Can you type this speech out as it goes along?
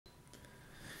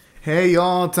Hey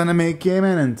y'all, it's Anime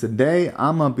Cayman, and today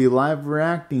I'm gonna be live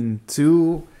reacting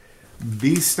to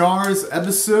Beastars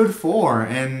episode 4.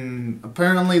 And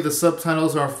apparently the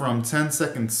subtitles are from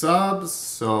 10-second subs,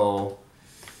 so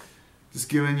just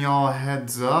giving y'all a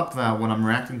heads up that what I'm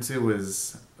reacting to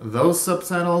is those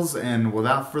subtitles. And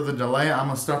without further delay, I'm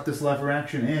gonna start this live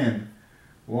reaction in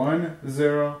 1,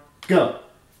 0, go!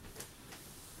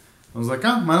 I was like,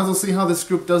 might as well see how this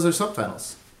group does their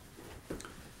subtitles.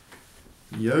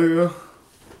 Yeah.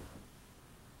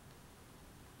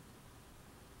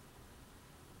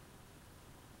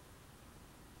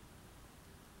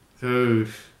 Dude.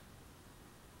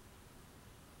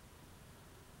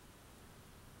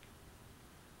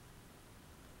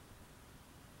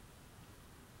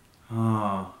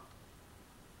 Ah.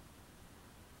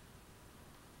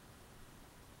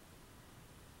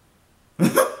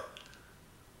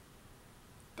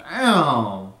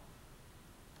 Damn.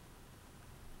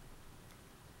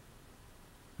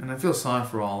 And I feel sorry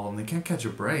for all of them. They can't catch a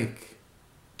break.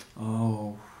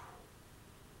 Oh.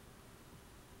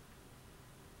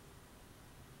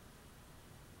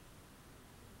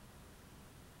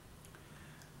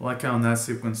 I like how in that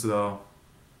sequence, though,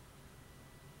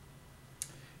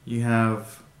 you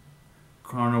have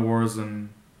carnivores and...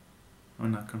 Oh,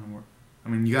 not carnivore. I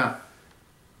mean, you got...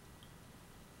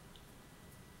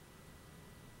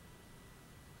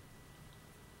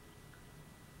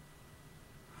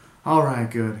 Alright,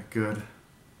 good, good.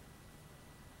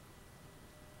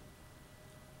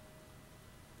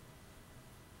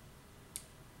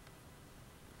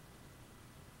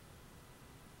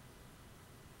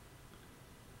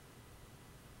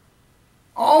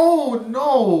 Oh,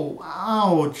 no!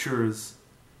 Ouchers.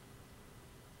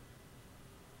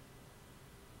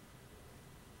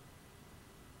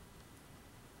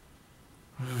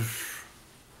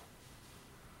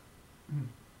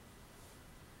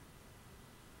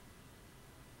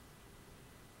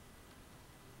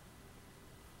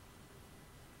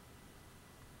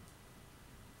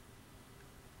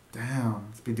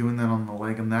 Damn, to be doing that on the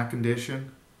leg in that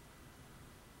condition.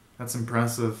 That's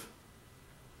impressive.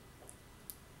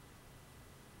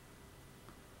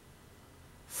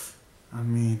 I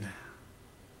mean...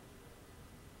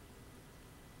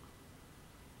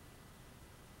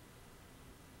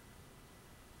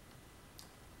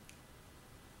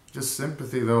 Just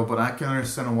sympathy, though, but I can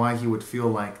understand why he would feel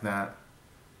like that.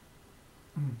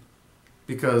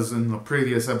 Because in the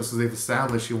previous episodes they've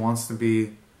established he wants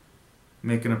to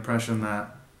make an impression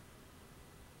that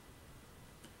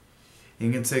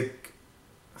he can take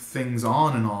things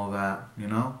on and all that, you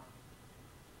know?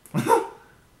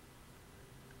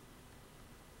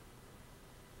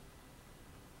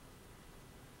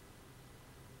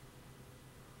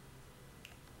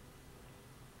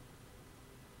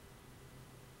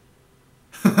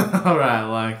 Alright, I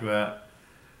like that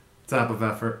type of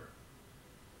effort.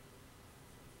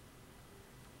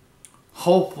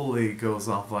 Hopefully it goes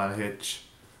off that hitch.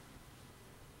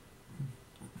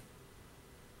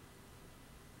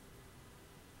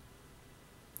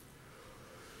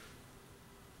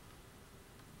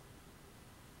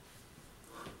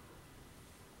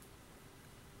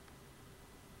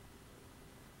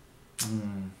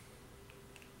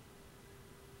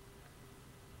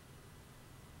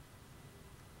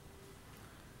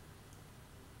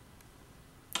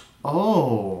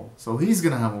 Oh, so he's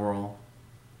gonna have a role.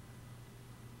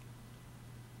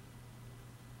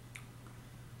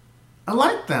 I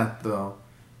like that, though.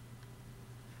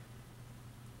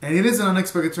 And it is an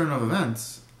unexpected turn of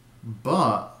events.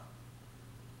 But...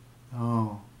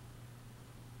 Oh.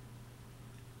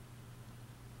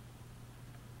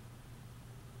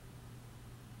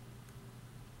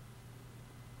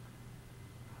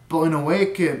 But in a way,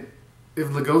 if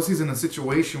Lugosi's in a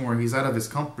situation where he's out of his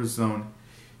comfort zone,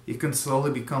 he can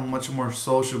slowly become much more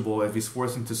sociable if he's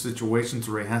forced into situations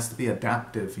where he has to be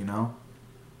adaptive, you know?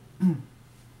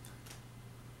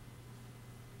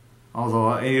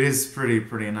 Although it is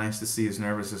pretty nice to see his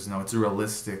nervousness, you know, it's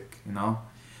realistic, you know?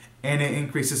 And it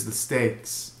increases the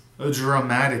stakes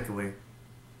dramatically.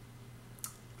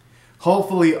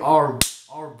 Hopefully our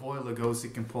boy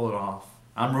Lugosi can pull it off.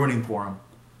 I'm rooting for him.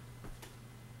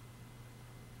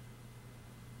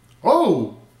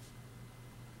 Oh!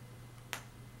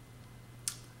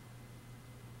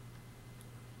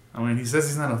 I mean, he says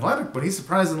he's not athletic, but he's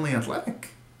surprisingly athletic.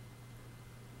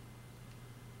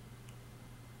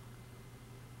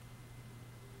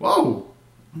 Whoa!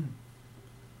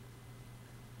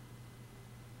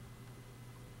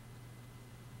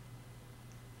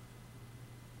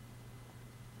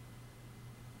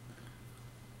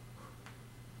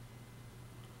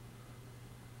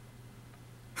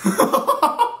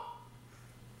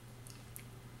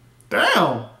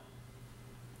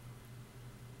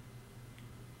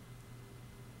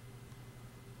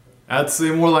 I'd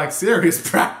say more like serious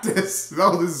practice.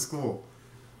 Oh, this is cool.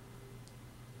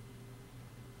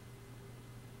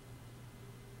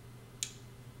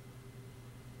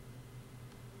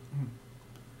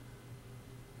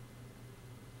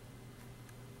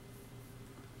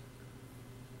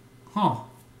 Huh.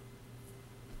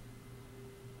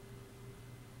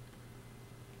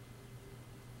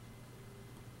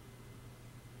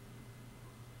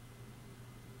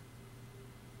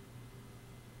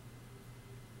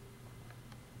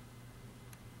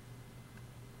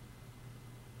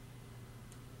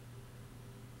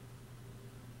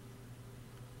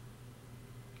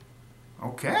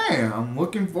 Okay, I'm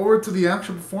looking forward to the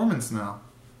actual performance now.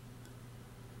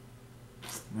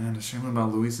 Man, a shame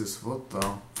about Luis's foot,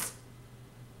 though.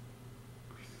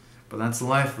 But that's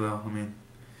life, though. I mean,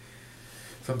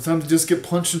 sometimes you just get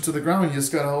punched into the ground. You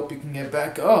just gotta hope you can get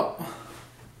back up.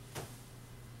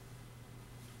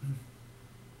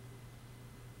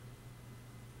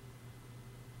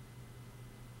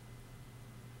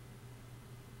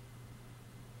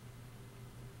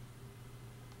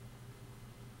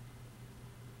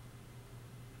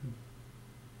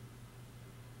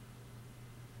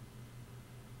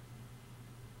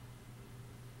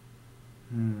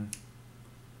 Hmm.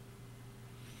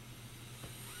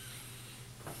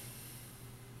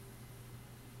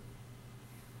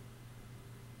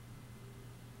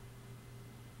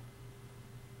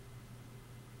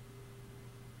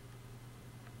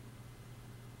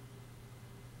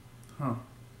 Huh.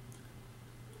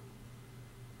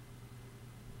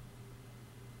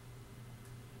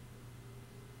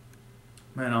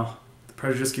 Man, oh, the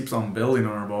pressure just keeps on building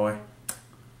on our boy.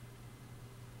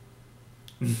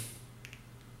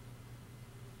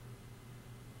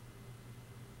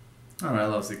 Alright, I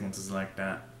love sequences like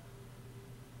that.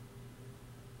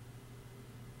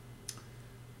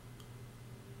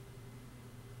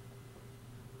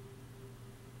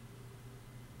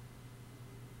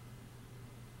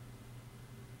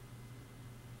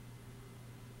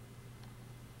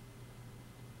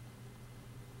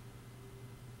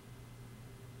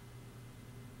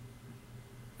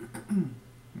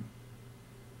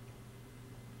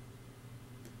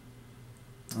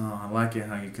 Oh, I like it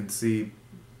how you can see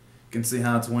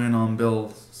how it's weighing on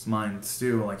Bill's mind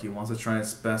too. Like he wants to try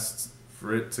his best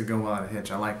for it to go without a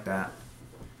hitch. I like that.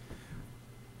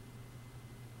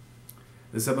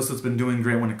 This episode's been doing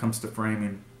great when it comes to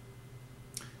framing.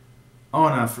 Oh,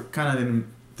 and I kind of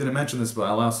didn't mention this, but I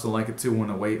also like it too when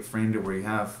the way it framed it, where you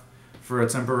have, for a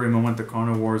temporary moment, the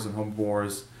carnivores and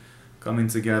herbivores coming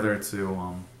together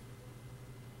to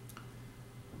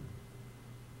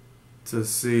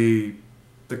see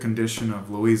the condition of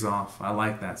Louise off. I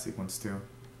like that sequence too.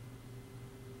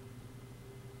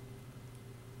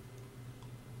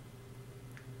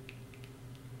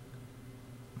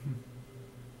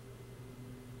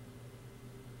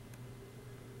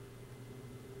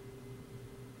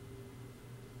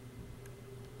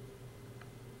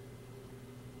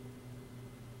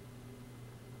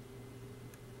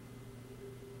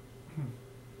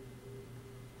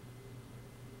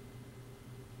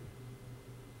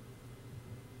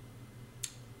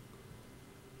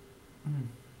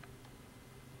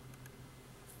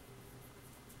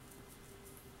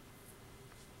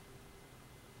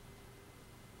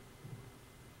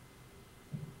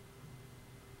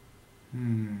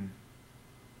 Hmm.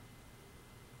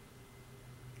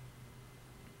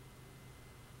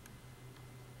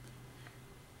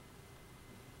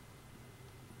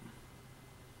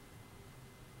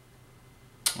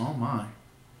 Oh my.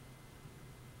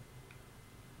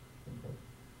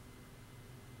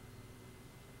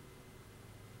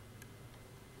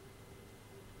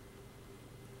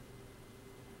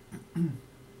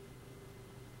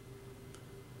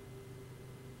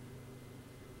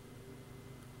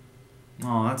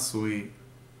 Oh, that's sweet.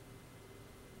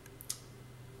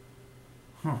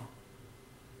 Huh.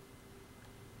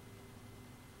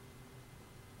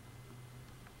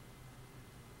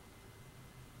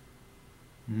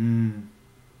 Hmm.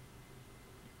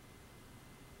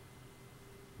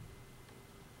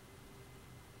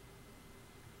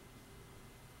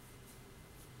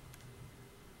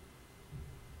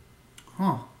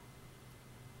 Huh.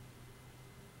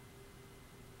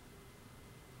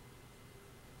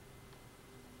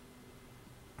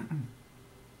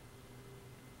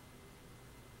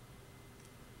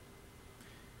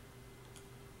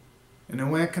 In a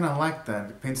way, I kind of like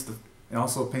that. It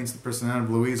also paints the personality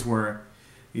of Louise, where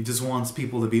he just wants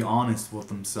people to be honest with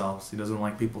themselves. He doesn't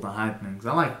like people to hide things.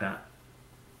 I like that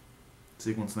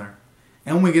sequence there,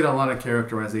 and we get a lot of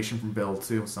characterization from Bill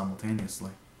too,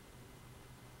 simultaneously.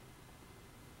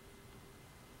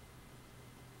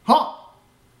 Huh.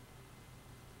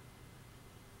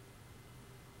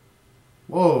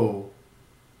 Whoa.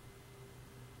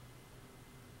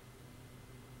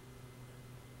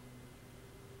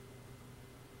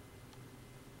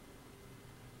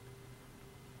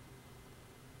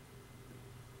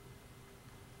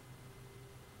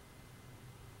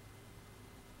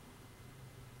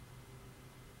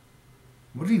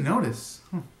 What did he notice?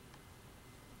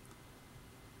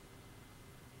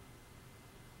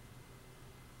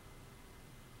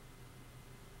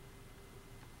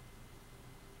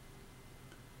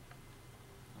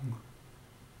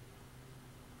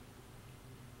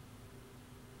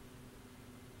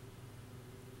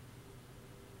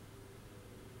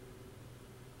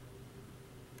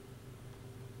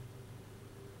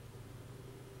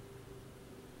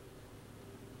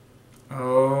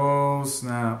 Oh,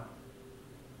 snap.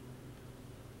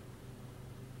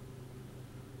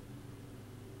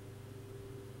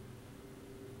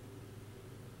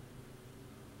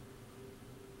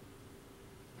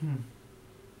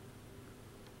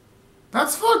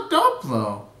 That's fucked up,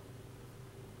 though.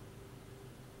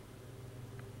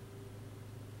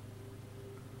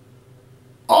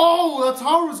 Oh, that's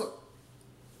Haru's.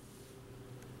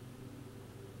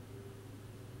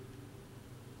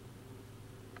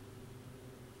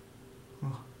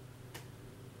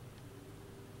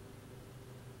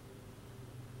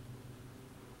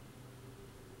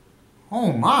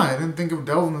 Oh my, I didn't think of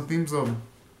delving the themes of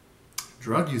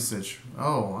drug usage.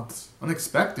 Oh, that's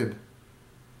unexpected.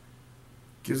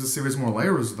 Gives the series more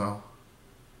layers, though.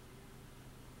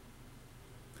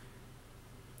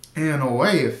 And in a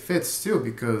way, it fits, too,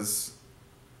 because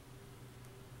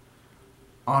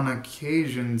on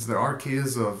occasions, there are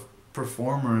cases of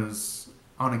performers,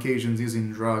 on occasions,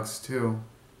 using drugs, too.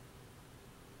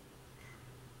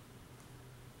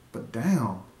 But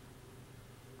damn.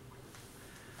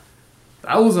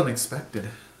 That was unexpected.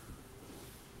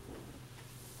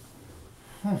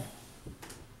 Huh.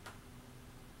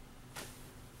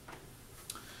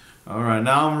 Alright,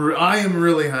 now I am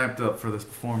really hyped up for this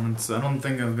performance. I don't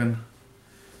think I've been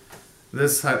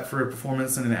this hyped for a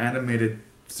performance in an animated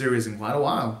series in quite a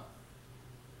while.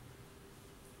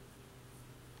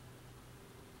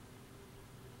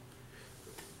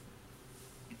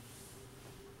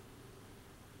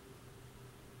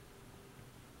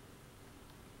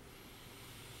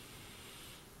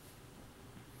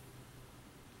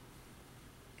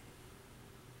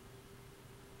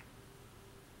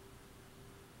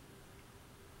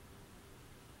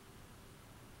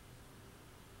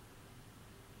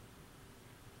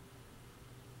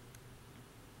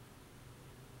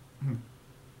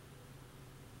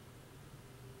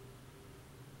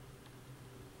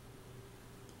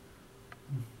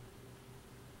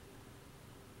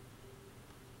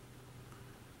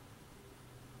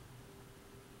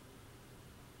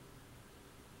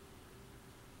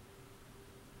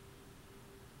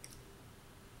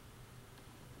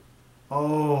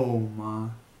 Oh my.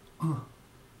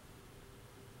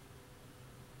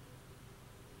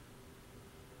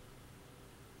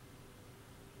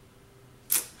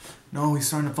 No, he's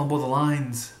starting to fumble the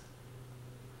lines.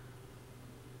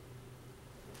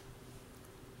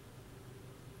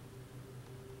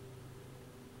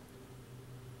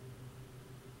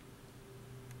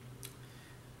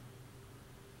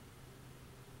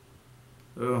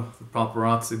 Ugh, the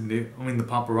paparazzi dude. I mean, the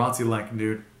paparazzi like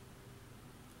dude.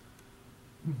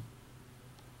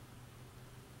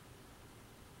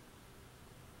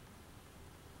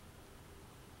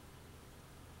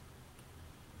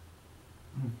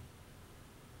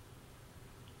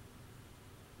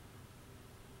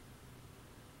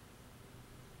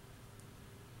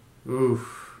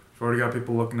 Oof. You've already got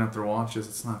people looking at their watches.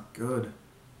 It's not good.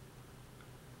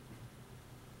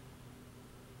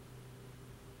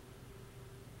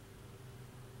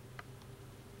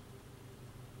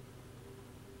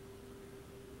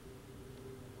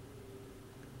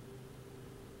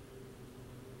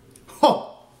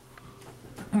 Oh!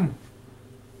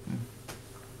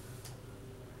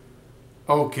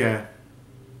 Okay.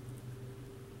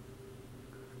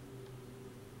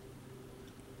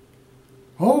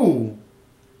 Oh!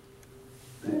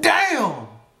 Damn!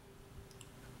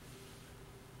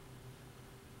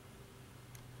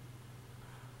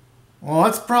 Well,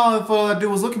 that's probably what that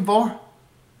dude was looking for.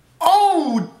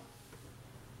 Oh!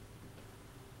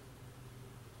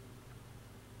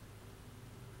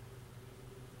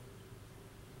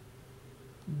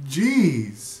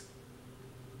 Jeez.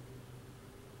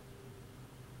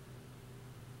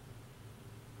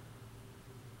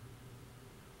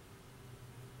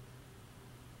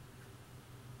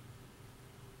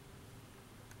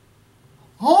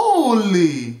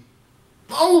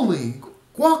 Holy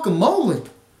guacamole.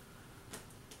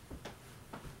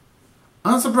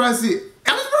 I'm surprised it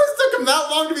took him that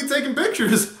long to be taking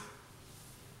pictures.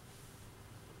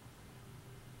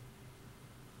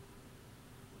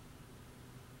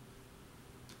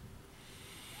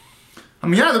 I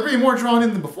mean, yeah, they're being more drawn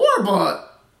in than before,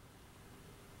 but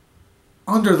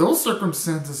under those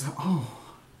circumstances,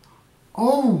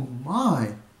 oh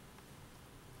my.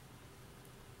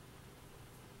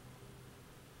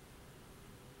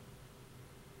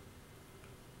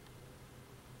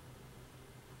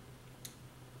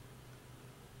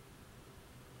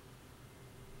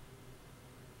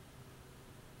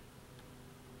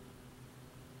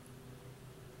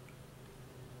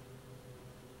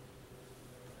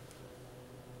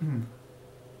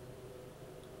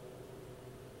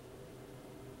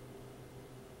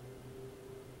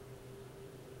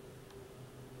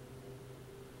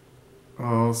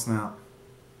 Oh, snap.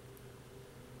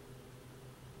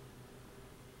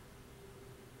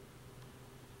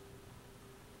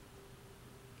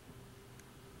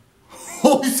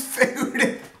 Oh, he's figured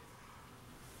it.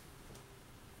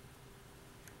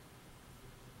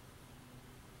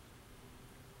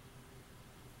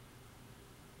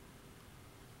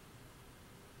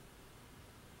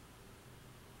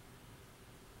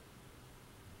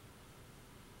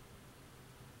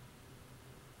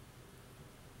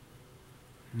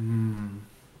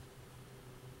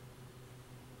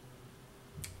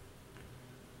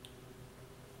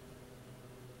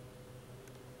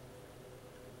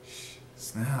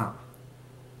 Snap.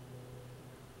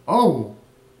 Oh.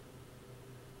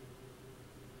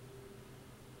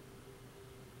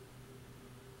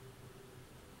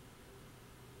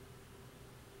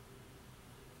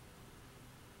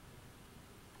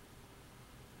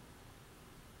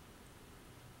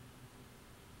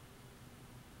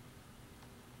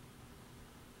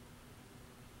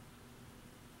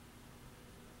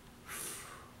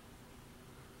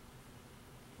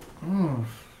 Oh.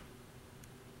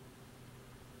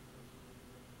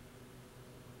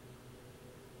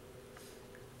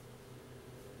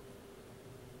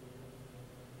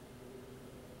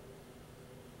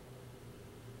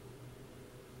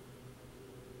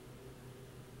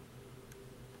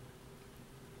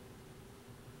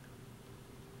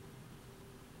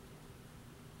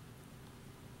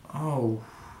 Oh.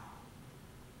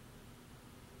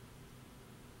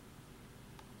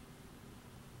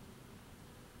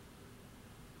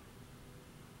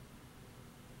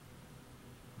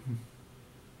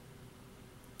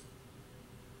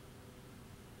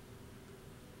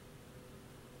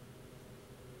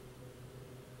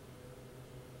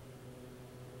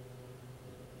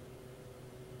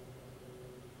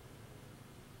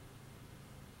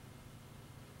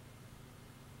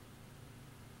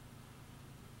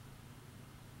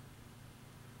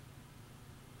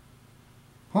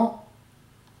 Huh?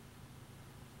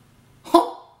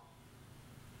 Huh?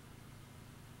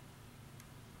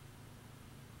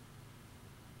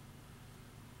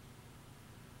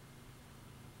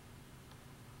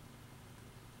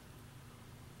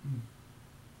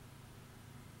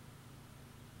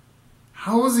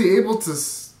 How was he able to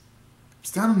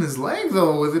stand on his leg,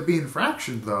 though, with it being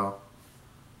fractured, though?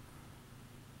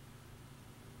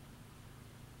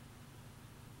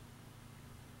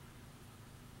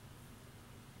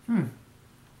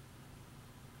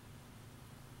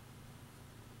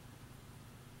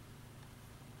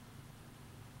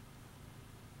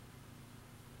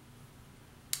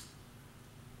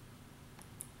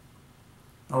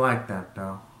 I like that,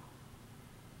 though.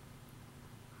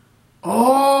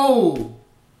 Oh!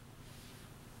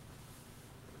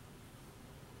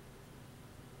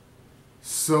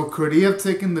 So could he have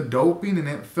taken the doping and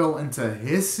it fell into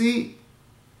his seat?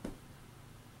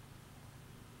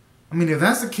 I mean, if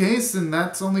that's the case, then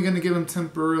that's only going to give him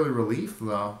temporary relief,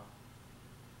 though.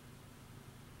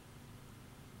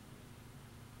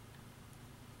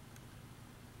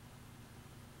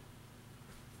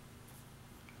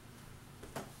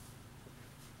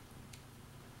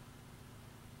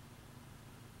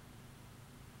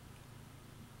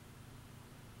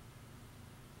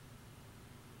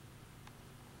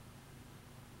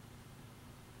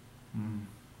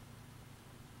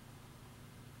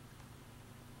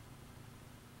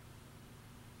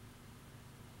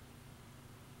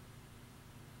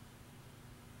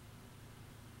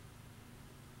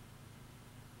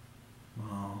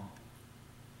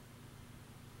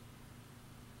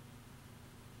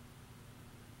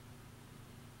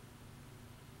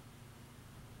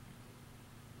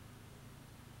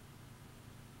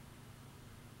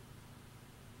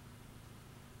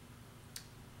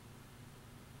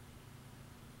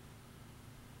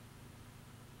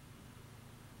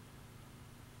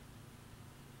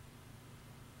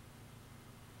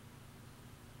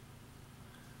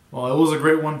 Well, it was a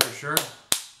great one for sure.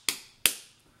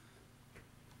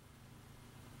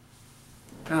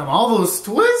 Damn, all those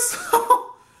twists?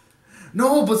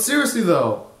 No, but seriously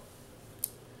though.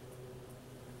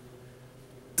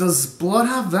 Does blood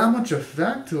have that much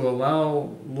effect to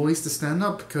allow Luis to stand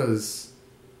up? Because,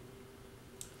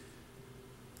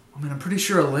 I mean, I'm pretty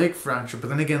sure a leg fracture, but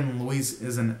then again, Luis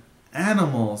is an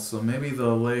animal, so maybe the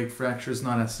leg fracture is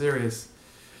not as serious.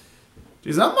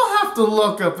 Jeez, I'm gonna have to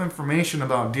look up information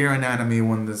about deer anatomy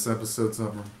when this episode's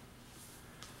over.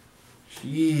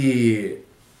 Shit.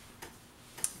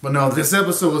 But no, this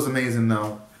episode was amazing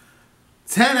though.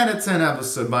 10 out of 10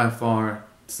 episode by far.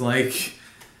 It's like,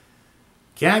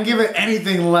 can't give it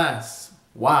anything less.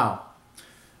 Wow.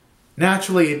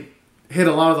 Naturally, it hit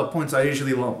a lot of the points I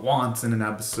usually want in an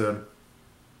episode.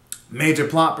 Major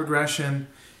plot progression.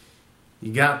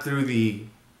 You got through the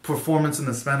performance in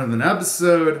the span of an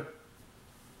episode.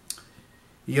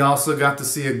 You also got to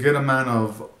see a good amount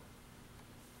of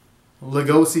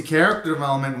Lugosi character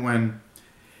development when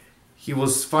he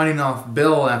was fighting off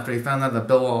Bill after he found out that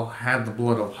Bill had the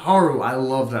blood of Haru. I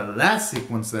love that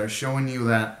sequence there, showing you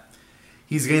that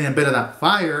he's getting a bit of that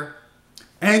fire.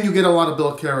 And you get a lot of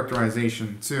Bill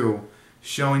characterization too,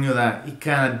 showing you that he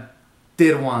kind of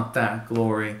did want that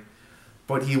glory,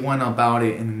 but he went about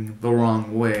it in the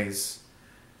wrong ways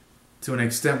to an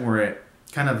extent where it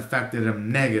kind of affected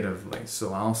him negatively.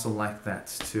 So I also like that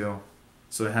too.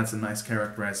 So it had some nice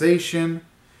characterization.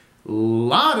 A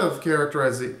lot of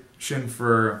characterization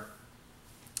for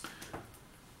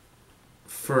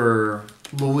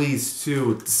Luis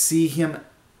too. To see him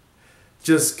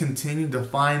just continue to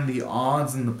find the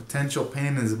odds and the potential pain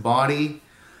in his body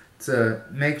to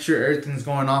make sure everything's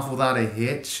going off without a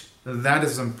hitch. That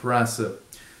is impressive.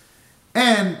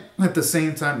 And at the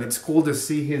same time, it's cool to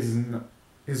see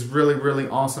his really, really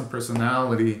awesome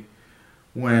personality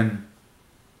when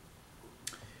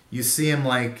you see him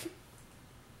like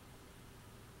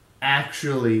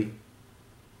actually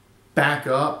back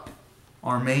up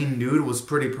our main dude. Was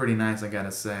pretty nice, I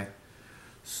gotta say.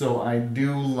 So I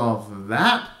do love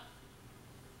that.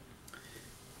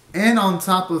 And on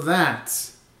top of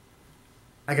that,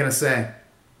 I gotta say,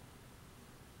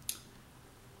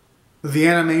 the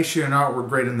animation and art were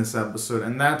great in this episode,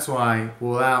 and that's why,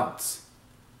 without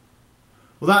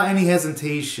any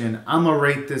hesitation, I'm gonna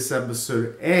rate this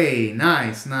episode A.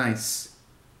 Nice.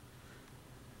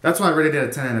 That's why I rated it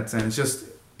a 10 out of 10. It's just,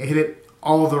 it hit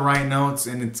all the right notes,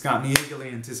 and it's got me eagerly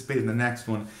anticipating the next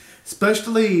one.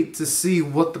 Especially to see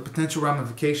what the potential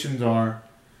ramifications are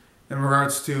in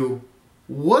regards to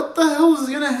what the hell is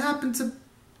gonna happen to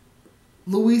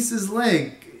Luis's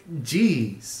leg.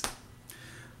 Jeez.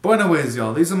 But anyways,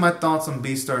 y'all, these are my thoughts on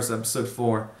Beastars episode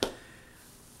 4.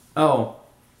 Oh,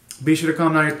 be sure to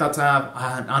comment on your thoughts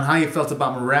on how you felt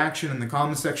about my reaction in the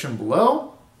comment section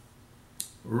below.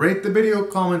 Rate the video,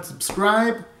 comment,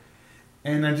 subscribe.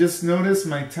 And I just noticed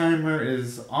my timer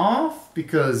is off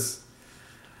because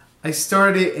I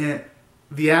started in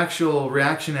the actual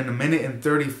reaction in 1 minute and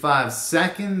 35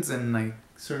 seconds, and I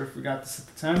sort of forgot to set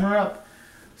the timer up.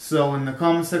 So in the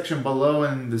comment section below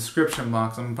and the description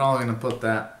box, I'm probably going to put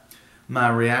that, my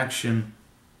reaction.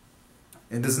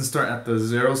 It doesn't start at the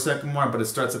 0 second mark, but it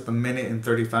starts at the 1 minute and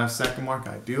 35 second mark.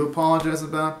 I do apologize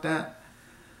about that.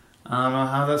 I don't know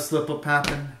how that slip up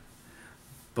happened.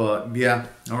 But yeah,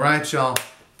 alright y'all.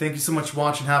 Thank you so much for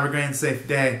watching. Have a great and safe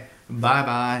day. Bye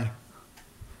bye.